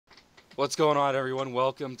What's going on, everyone?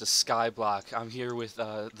 Welcome to Skyblock. I'm here with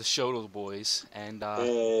the Schoedel boys, and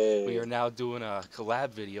we are Hey, now doing a collab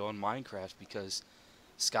video on Minecraft because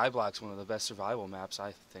Skyblock's one of the best survival maps,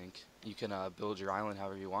 I think. You can build your island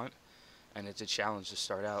however you want, and it's a challenge to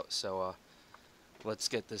start out. So let's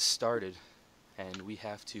get this started, and we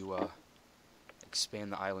have to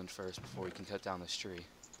expand the island first before we can cut down this tree.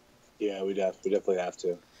 yeah, we definitely have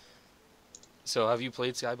to. So have you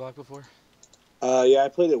played Skyblock before? Yeah, I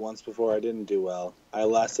played it once before. I didn't do well. I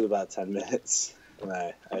lasted about 10 minutes and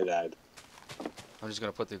I died. I'm just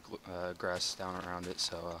gonna put the grass down around it,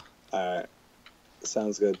 so All right,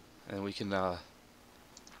 sounds good. and we can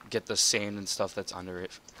get the sand and stuff that's under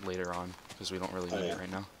it later on because we don't really Oh need yeah, it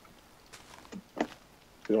right now.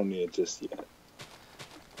 we don't need it just yet.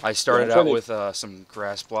 I Yeah, I'm started trying out to. with some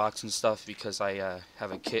grass blocks and stuff because I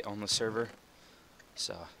have a kit on the server,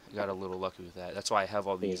 so I got a little lucky with that. That's why I have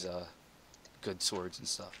all Yeah. these good swords and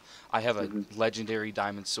stuff. I have a hmm legendary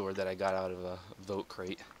diamond sword that I got out of a vote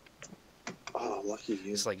crate. Oh, lucky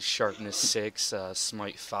you. It's like sharpness 6,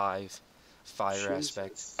 smite 5, fire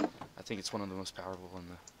aspect. Jesus. I think it's one of the most powerful in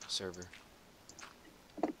the server.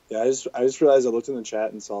 Yeah, I just realized I looked in the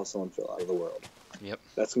chat and saw someone fell out of the world. Yep.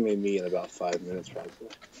 That's gonna be me in about 5 minutes probably.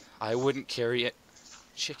 I wouldn't carry it.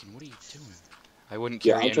 Chicken, what are you doing? I wouldn't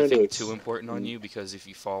Yeah, carry I'm trying to. anything too important on you because if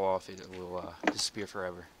you fall off, it will disappear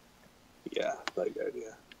forever. Yeah, like good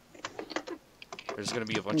idea. There's gonna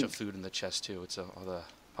be a bunch of food in the chest too. It's all the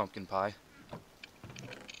pumpkin pie.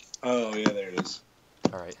 Oh yeah, there it is.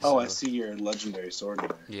 All right, Oh, I so see your legendary sword in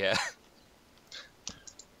there. yeah,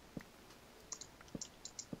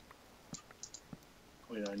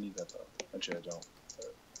 Wait, I need that though. Actually, I don't.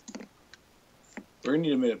 We're gonna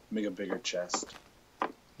need to make a bigger chest.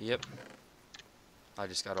 yep. I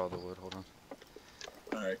just got all the wood. Hold on.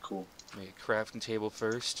 All right, cool. Make a crafting table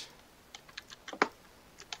first.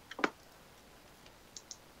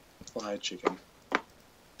 Fried chicken.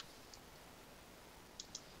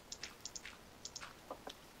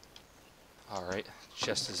 All right,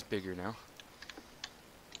 chest is bigger now.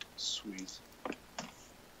 Sweet.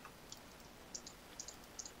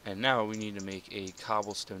 And now we need to make a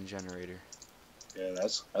cobblestone generator. Yeah,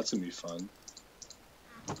 that's gonna be fun.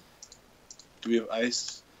 Do we have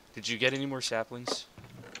ice? Did you get any more saplings?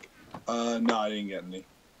 No, I didn't get any.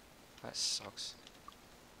 That sucks.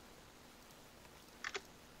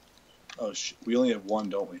 Oh, we only have one,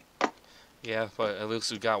 don't we? Yeah, but at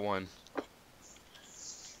least we got one.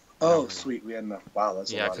 Oh, sweet, we had enough. Wow,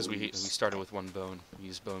 that's a Yeah, lot because of we leaves. started with one bone. We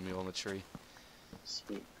used bone meal on the tree.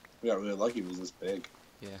 Sweet. We got really lucky. It was this big.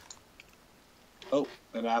 Yeah, Oh,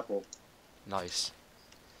 an apple. nice.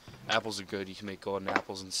 Apples are good. You can make golden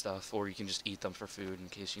apples and stuff, or you can just eat them for food in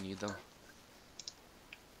case you need them.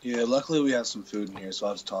 Yeah, luckily we have some food in here, so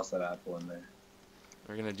I'll just toss that apple in there.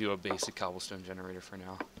 We're gonna do a basic cobblestone generator for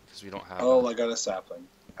now because we don't have. Oh, I got a sapling.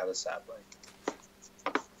 Got a sapling.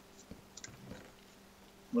 I'm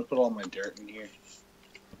gonna put all my dirt in here.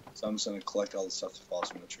 So I'm just gonna collect all the stuff that falls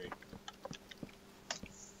from the tree.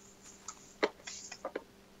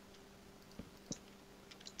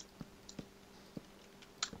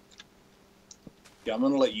 Yeah, I'm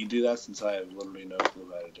gonna let you do that since I have literally no clue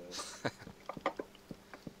how to do it.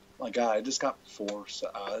 My God, I just got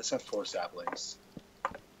I just have 4 saplings.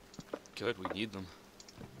 Good, we need them.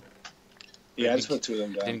 Yeah, I just put 2 of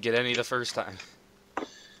them down. Didn't get any the first time.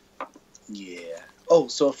 Yeah. Oh,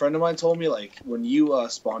 so a friend of mine told me like when you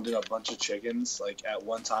spawned in a bunch of chickens like at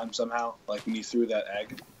one time somehow, like when you threw that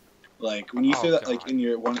egg, like when you Oh threw that like God. in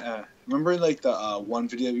your one. Remember like the one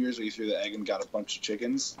video of yours where you threw the egg and got a bunch of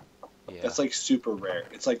chickens? Yeah. That's like super rare.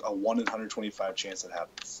 It's like a 1 in 125 chance it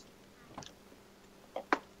happens.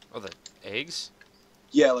 Oh, the eggs?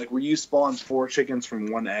 Yeah, like where you spawned 4 chickens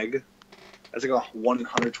from one egg. That's like a 1 in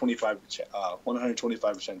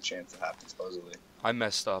 125% chance it happens supposedly. I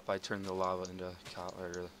messed up. I turned the lava into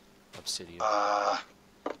or obsidian. Ah,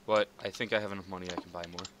 But I think I have enough money. I can buy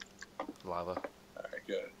more lava. all right,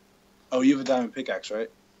 good. Oh, you have a diamond pickaxe, right?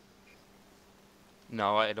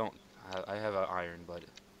 No, I don't. I have an iron, but we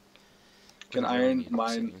Can don't really iron need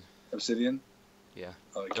mine obsidian. obsidian? Yeah.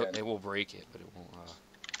 Oh, it can. It will break it, but it won't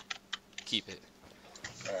keep it.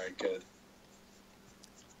 All right, good.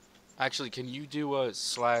 Actually, can you do a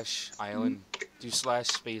slash island? Do slash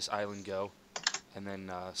space island go, and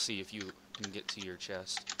then see if you can get to your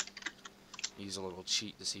chest. Use a little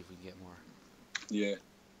cheat to see if we can get more. Yeah.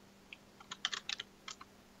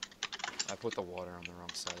 I put the water on the wrong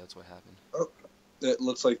side. That's what happened. Oh, it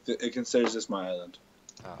looks like it considers this my island.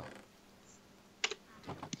 Oh.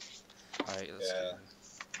 Alright, Yeah.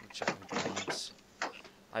 check my diamonds.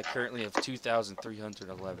 I currently have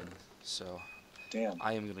 2,311, so Damn.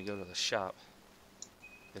 I am gonna go to the shop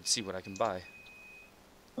and see what I can buy.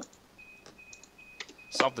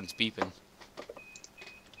 Something's beeping.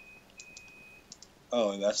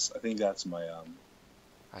 Oh, I think that's my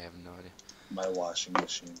I have no idea. my washing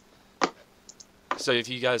machine. So if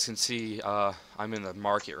you guys can see, I'm in the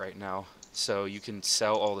market right now. So you can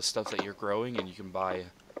sell all the stuff that you're growing, and you can buy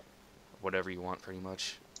whatever you want, pretty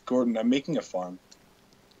much. Gordon, I'm making a farm.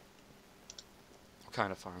 What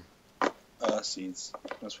kind of farm? Seeds.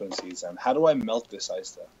 Let's put seeds down. How do I melt this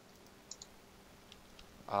ice,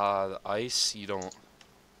 though? The ice, you don't...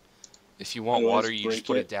 If you How want do I water, just you just break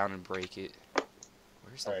put it? it down and break it.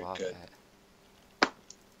 Where's the Alright, lava good. at?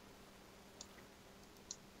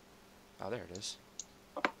 Oh, there it is.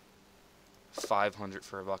 500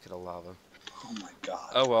 for a bucket of lava. Oh my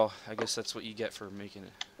god. Oh well, I guess that's what you get for making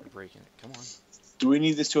it, breaking it. Come on. Do we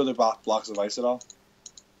need these 2 other blocks of ice at all?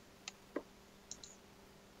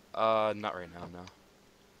 Not right now, no.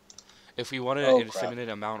 If we wanted Oh, an infinite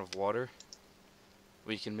amount of water,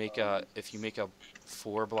 we can make if you make a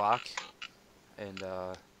 4 block and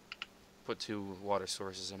put 2 water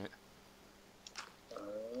sources in it.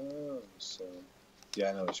 Oh, so... Yeah,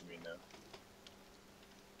 I know what you mean now.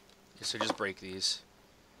 So just break these.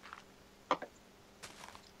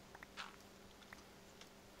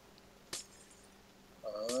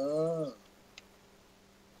 Oh.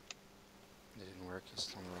 It didn't work,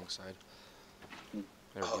 it's on the wrong side. Hmm.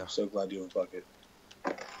 There we Oh, go. I'm so glad you have a bucket.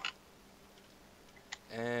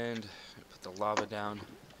 And put the lava down.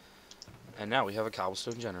 And now we have a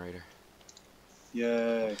cobblestone generator.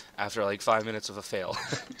 Yay. After like 5 minutes of a fail.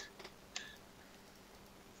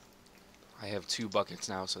 I have 2 buckets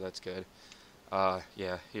now, so that's good.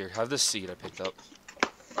 Yeah, here, have this seed I picked up.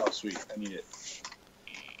 Oh, sweet. I need it.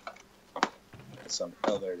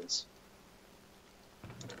 Oh, there it is.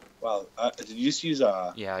 Wow. Did you just use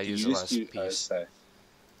Yeah, I did used you the just last use, piece. say.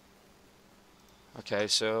 Okay,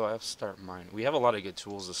 so I'll start mine. We have a lot of good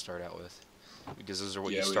tools to start out with, because those are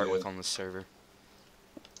what Yeah, you we start do. with on the server.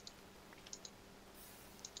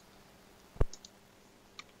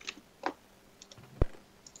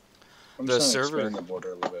 I'm The just trying to server- expand the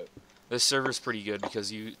border a little bit. This server's pretty good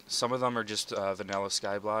because some of them are just vanilla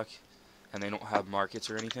Skyblock, and they don't have markets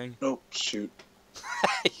or anything. Oh, shoot.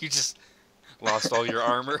 You just lost all your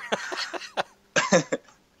armor.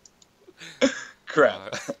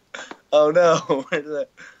 Crap. Oh, no. Where did I...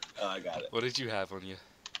 Oh, I got it. What did you have on you?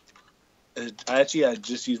 I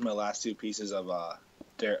just used my last 2 pieces of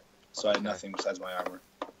dirt, so I had Okay. nothing besides my armor.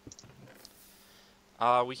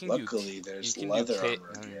 We can Luckily, do. there's You can leather do kit,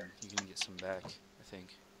 armor in and here. you can get some back. I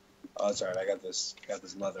think. Oh, that's alright. I got this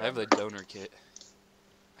leather I have armor. the donor kit.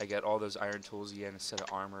 I get all those iron tools again, a set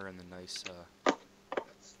of armor, and the nice. Yeah.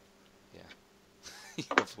 You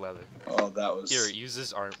have leather. Oh, that was... Here, use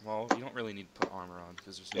this armor. Well, you don't really need to put armor on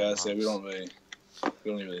because there's no Yeah, so we mobs. don't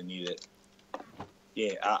really need it.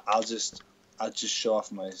 Yeah, I'll just show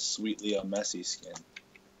off my sweet Leo Messi skin.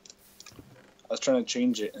 I was trying to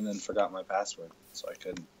change it and then forgot my password, so I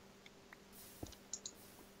couldn't.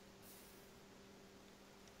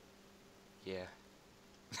 Yeah.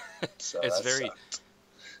 So It's that very. sucked.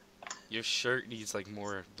 Your shirt needs like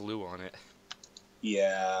more blue on it.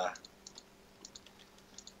 Yeah.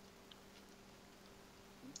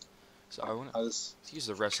 So I want I was... to use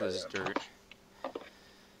the rest of this Try dirt.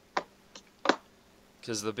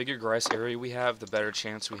 Because the bigger grass area we have, the better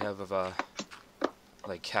chance we have of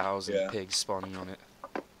like cows and Yeah. pigs spawning on it.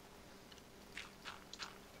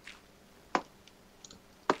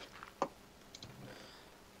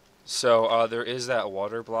 So there is that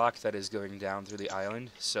water block that is going down through the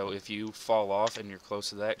island. So if you fall off and you're close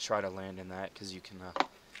to that, try to land in that because you can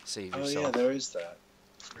save Oh yourself. yeah, there is that.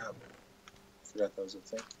 Forgot that was a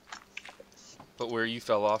thing. But where you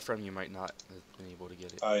fell off from, you might not have been able to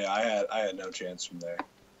get it. Oh yeah, I had no chance from there.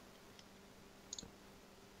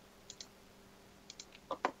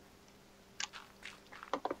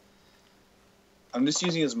 I'm just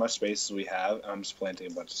using as much space as we have, and I'm just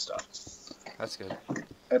planting a bunch of stuff. That's good.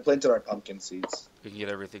 I planted our pumpkin seeds. We can get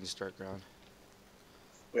everything to start growing.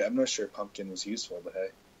 Wait, I'm not sure pumpkin was useful, but hey,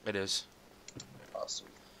 It is. awesome.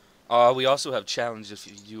 We also have challenge if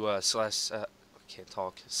you do slash can't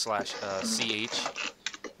talk slash ch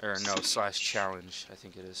or no slash challenge. I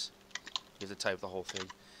think it is. You have to type the whole thing.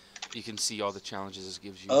 You can see all the challenges this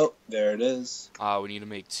gives you. Oh, there it is. We need to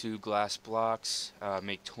make 2 glass blocks.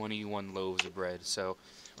 Make 21 loaves of bread. So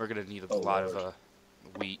we're gonna need a Oh, lot Lord. of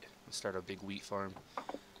wheat. Start a big wheat farm, a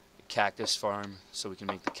cactus farm, so we can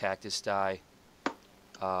make the cactus dye.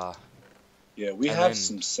 Yeah, we And have then-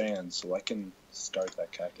 some sand, so I can start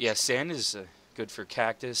that cactus. Yeah, sand is good for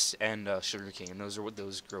cactus and sugarcane. Those are what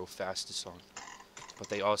those grow fastest on. but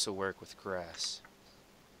they also work with grass.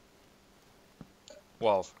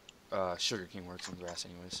 Well, sugarcane works in grass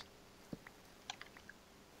anyways.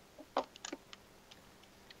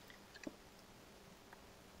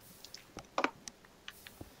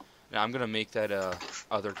 Now I'm gonna make that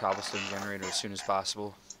other cobblestone generator as soon as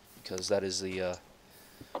possible because that is the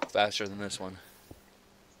faster than this one.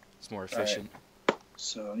 It's more efficient. Right.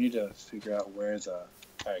 So I need to figure out where the.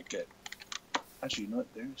 Alright, good. Actually, you know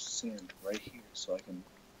what? There's sand right here, so I can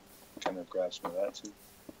kind of grab some of that too.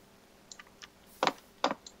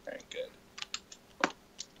 Alright, good.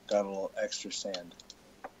 Got a little extra sand.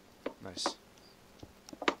 Nice.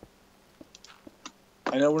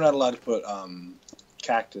 I know we're not allowed to put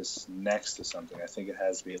cactus next to something. I think it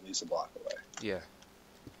has to be at least a block away. Yeah.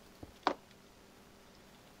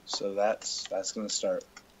 So that's gonna start.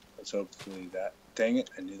 Let's hopefully that. Dang it!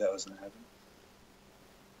 I knew that was gonna happen.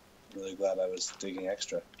 I'm really glad I was digging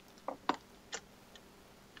extra.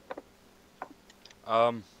 Hold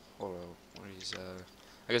on. What is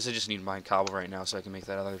I guess I just need mine cobble right now so I can make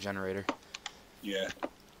that other generator. Yeah.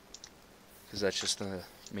 Because that's just the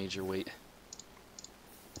major weight.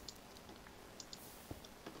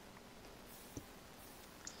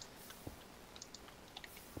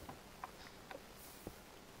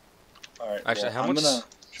 Alright, Actually, well, I'm gonna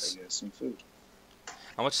try to get some food.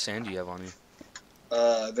 How much sand do you have on you?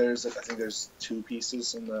 I think there's 2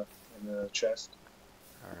 pieces in the chest.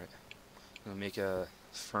 Alright. I'm gonna make a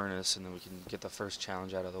furnace and then we can get the first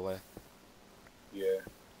challenge out of the way. Yeah.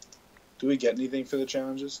 Do we get anything for the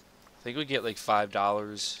challenges? I think we get like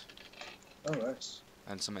 $5 Oh, nice.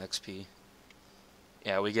 and some XP.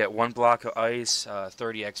 Yeah, we get 1 block of ice,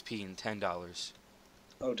 30 XP, and $10.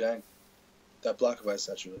 Oh, dang. That block of ice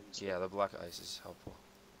actually really useful. Yeah, the block of ice is helpful.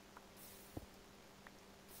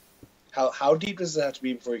 How deep does it have to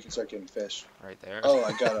be before you can start getting fish? Right there. Oh,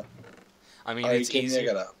 I got a. I mean, Are it's you kidding me?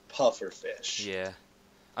 easier. I got a puffer fish. Yeah.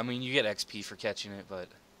 I mean, you get XP for catching it, but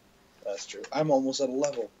That's true. I'm almost at a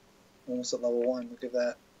level. Almost at level 1. Look at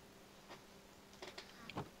that.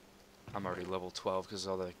 I'm already level 12 because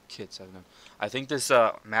all the kits have them. I think this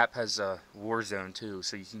map has a war zone too,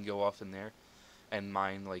 so you can go off in there and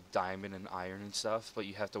mine like diamond and iron and stuff, but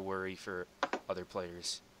you have to worry for other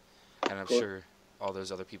players. And I'm sure all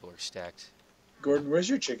those other people are stacked. Gordon, where's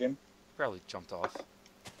your chicken? Probably jumped off.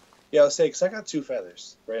 Yeah, I'll say, because I got 2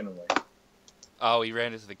 feathers, randomly. Oh, he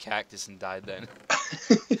ran into the cactus and died then.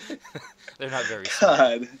 They're not very smart.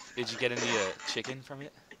 God. Did you get any chicken from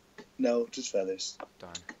it? No, just feathers.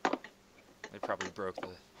 Darn. They probably broke the...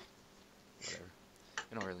 whatever.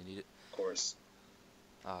 I don't really need it. Of course.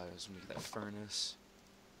 Let's make that furnace.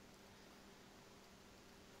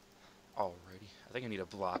 Alrighty. I think I need a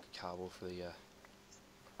block of cobble for the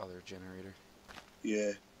other generator.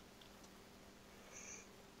 Yeah.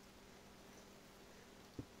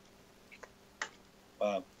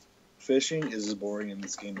 Wow. Fishing is as boring in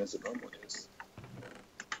this game as it normally is.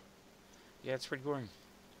 Yeah, it's pretty boring.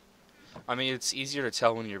 I mean, it's easier to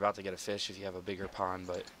tell when you're about to get a fish if you have a bigger pond,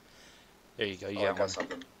 but there you go, you got one.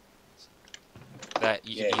 Something. That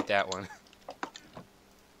you can eat that one.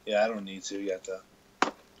 Yeah, I don't need to. You got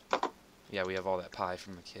the. Yeah, we have all that pie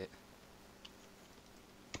from the kit.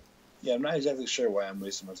 Yeah, I'm not exactly sure why I'm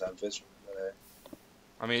wasting my time fishing. But,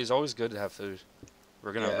 I mean, it's always good to have food.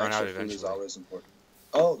 We're gonna run out food eventually. is always important.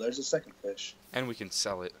 Oh, there's a second fish. And we can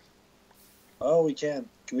sell it. Oh, we can.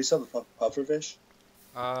 Can we sell the puffer fish?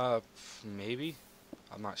 Maybe.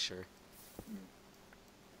 I'm not sure.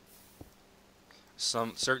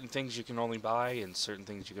 Some certain things you can only buy and certain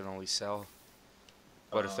things you can only sell.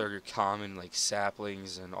 But if they're common, like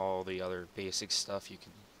saplings and all the other basic stuff, you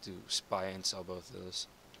can buy and sell both of those.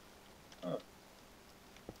 Oh.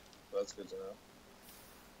 That's good to know.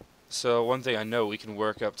 So one thing I know, we can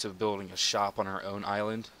work up to building a shop on our own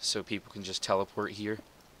island, so people can just teleport here.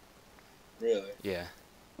 Really? Yeah.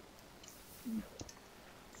 And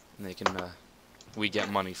they can, we get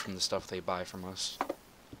money from the stuff they buy from us.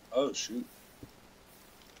 Oh, shoot.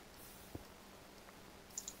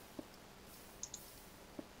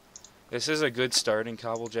 This is a good starting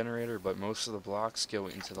cobble generator, but most of the blocks go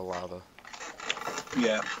into the lava.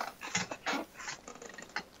 Yeah.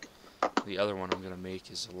 The other one I'm going to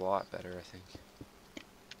make is a lot better, I think.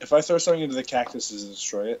 If I throw something into the cactus, does it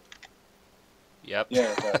destroy it? Yep.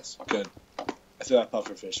 Yeah, it does. Good. I threw that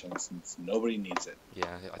puffer fish in since nobody needs it. Yeah,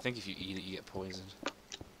 I think if you eat it, you get poisoned.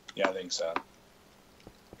 Yeah, I think so.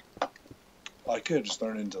 Well, I could have just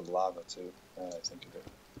thrown it into the lava, too. I think of it.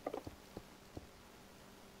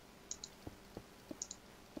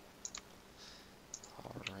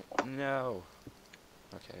 Alright, no.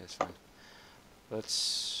 Okay, that's fine.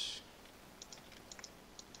 Let's...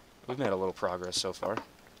 We've made a little progress so far.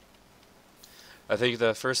 I think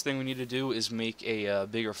the first thing we need to do is make a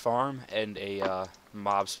bigger farm and a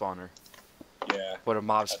mob spawner. Yeah. But a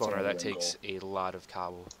mob That's spawner, another that takes goal. a lot of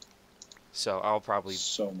cobble. So I'll probably...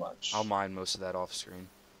 So much. I'll mine most of that off screen.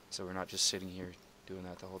 So we're not just sitting here doing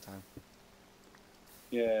that the whole time.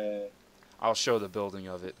 Yeah. I'll show the building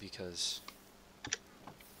of it because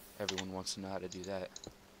everyone wants to know how to do that.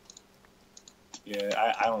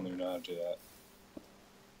 Yeah, I don't even know how to do that.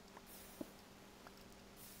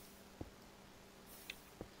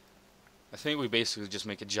 I think we basically just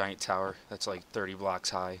make a giant tower that's like 30 blocks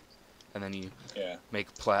high. And then you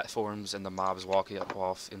make platforms and the mobs walk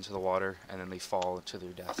off into the water and then they fall to their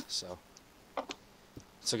death. So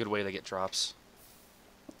it's a good way to get drops.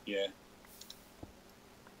 Yeah.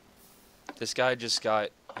 This guy just got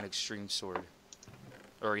an extreme sword.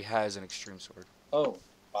 Or he has an extreme sword. Oh,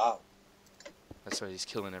 wow. That's what he's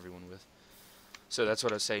killing everyone with. So that's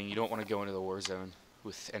what I was saying. You don't want to go into the war zone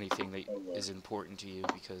with anything that is important to you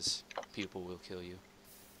because people will kill you.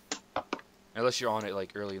 Unless you're on it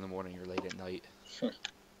like early in the morning or late at night.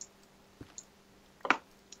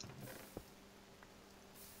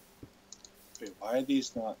 Wait, why are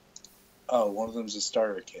these not... Oh, one of them's a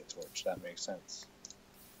starter kit torch. That makes sense.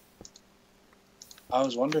 I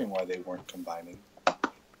was wondering why they weren't combining.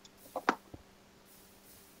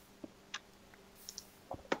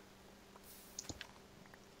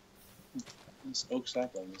 This oak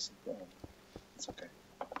sapling is grown. It's okay.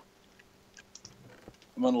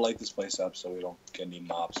 I'm gonna light this place up so we don't get any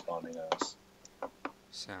mobs spawning on us.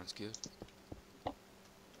 Sounds good.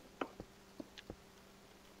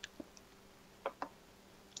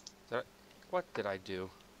 What did I do?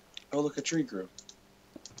 Oh, look, a tree grew.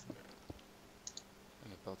 I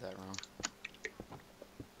think I built that wrong.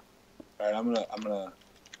 Alright, I'm gonna...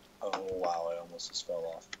 Oh, wow, I almost just fell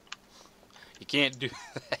off. You can't do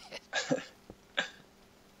that. Is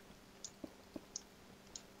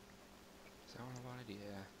that what I wanted?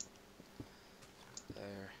 Yeah.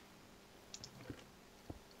 There.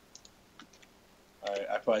 Alright,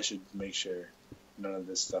 I probably should make sure none of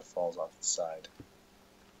this stuff falls off the side.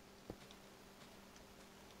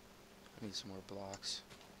 I need some more blocks.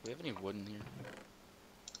 Do we have any wood in here?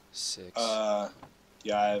 6.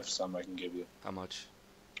 Yeah, I have some I can give you. How much?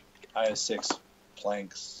 I have 6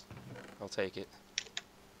 planks. I'll take it.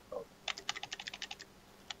 Oh.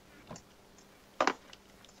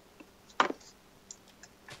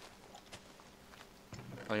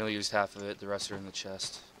 I only used half of it, the rest are in the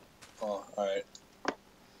chest. Oh, alright. I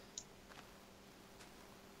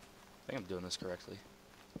think I'm doing this correctly.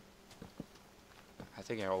 I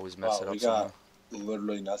think I always mess it up somehow. We got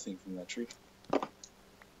literally nothing from that tree.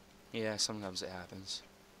 Yeah, sometimes it happens.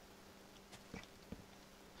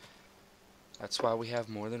 That's why we have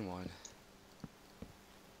more than one.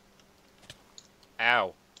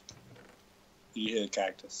 Ow! You hit a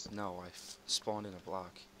cactus. No, I spawned in a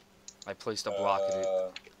block. I placed a block and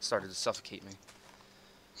it started to suffocate me.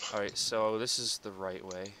 Alright, so this is the right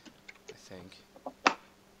way, I think.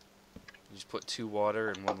 You just put 2 water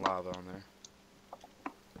and 1 lava on there.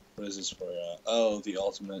 What is this for? Oh, the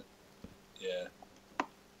ultimate. Yeah.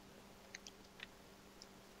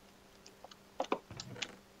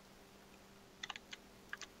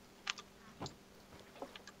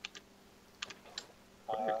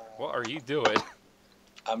 What are you doing?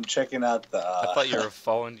 I'm checking out the... I thought you were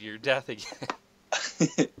falling to your death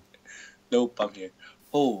again. Nope, I'm here.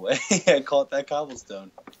 Oh, I caught that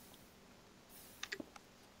cobblestone.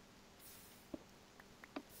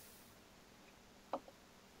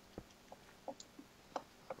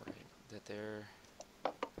 Alright, put that there.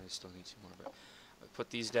 I still need 2 more, but I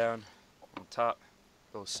put these down on top,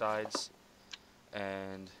 both sides,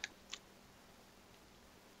 and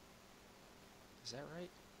is that right?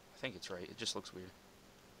 I think it's right. It just looks weird.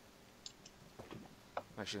 I'm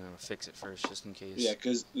actually gonna fix it first, just in case. Yeah,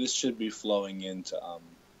 because this should be flowing into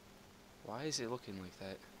Why is it looking like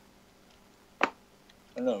that? I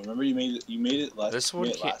don't know. Remember you made it last. This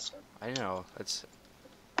one can't. Last time. I know. That's.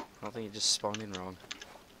 I don't think it just spawned in wrong.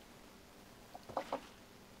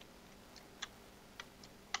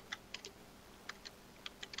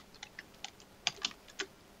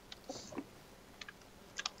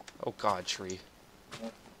 Oh God, tree.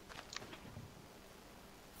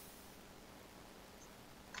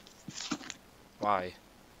 Why?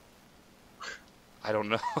 I don't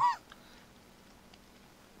know.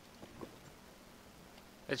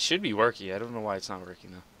 It should be working. I don't know why it's not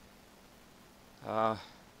working though.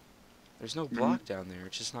 There's no block down there.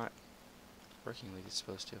 It's just not working like it's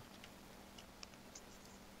supposed to.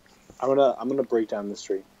 I'm gonna break down this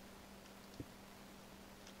tree.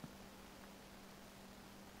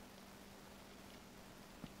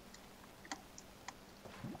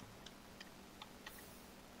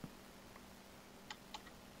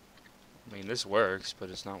 mean, this works, but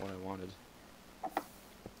it's not what I wanted.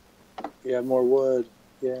 Yeah, more wood.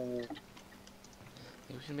 Yeah. Maybe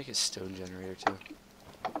we can make a stone generator too.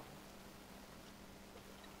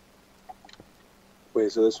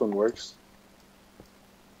 Wait, so this one works?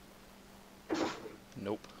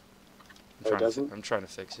 Nope. Oh, it doesn't? I'm trying to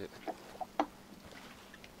fix it.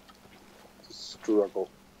 Struggle.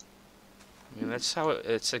 I mean,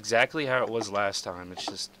 it's exactly how it was last time. It's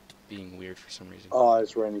just being weird for some reason. Oh, I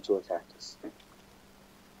just ran into a cactus.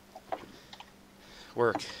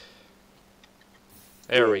 Work.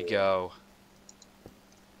 There we Yeah. go.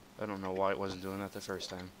 I don't know why it wasn't doing that the first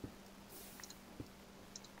time.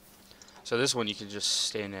 So this one you can just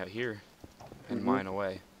stand out here and mine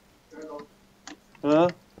away. Huh?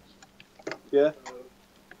 Yeah?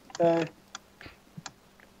 Hey.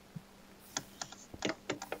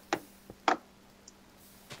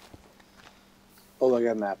 Oh, I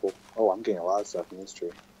got an apple. Oh, I'm getting a lot of stuff in this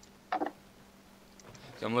tree.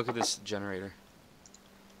 Come look at this generator.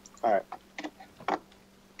 Alright.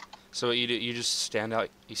 So what you do, you just stand out.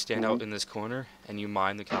 You stand out in this corner and you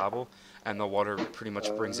mine the cobble, and the water pretty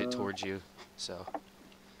much brings it towards you. So,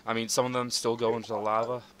 I mean, some of them still go into the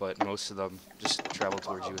lava, but most of them just travel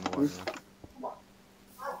towards you in the water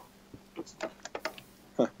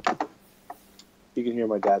now. You can hear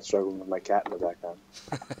my dad struggling with my cat in the background.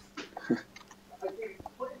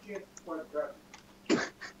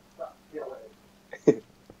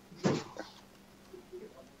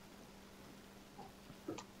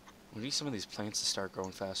 We need some of these plants to start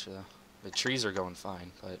growing faster, though. The trees are going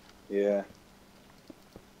fine, but... Yeah.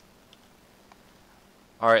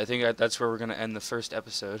 Alright, I think that's where we're going to end the first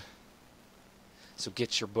episode. So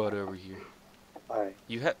get your butt over here. Alright.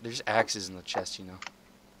 There's axes in the chest, you know.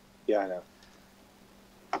 Yeah, I know.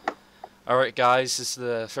 Alright, guys, this is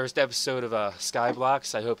the first episode of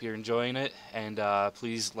Skyblocks. I hope you're enjoying it. And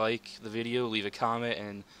please like the video, leave a comment,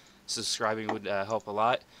 and subscribing would help a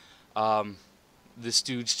lot. This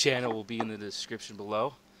dude's channel will be in the description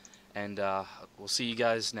below. And we'll see you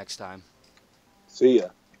guys next time. See ya.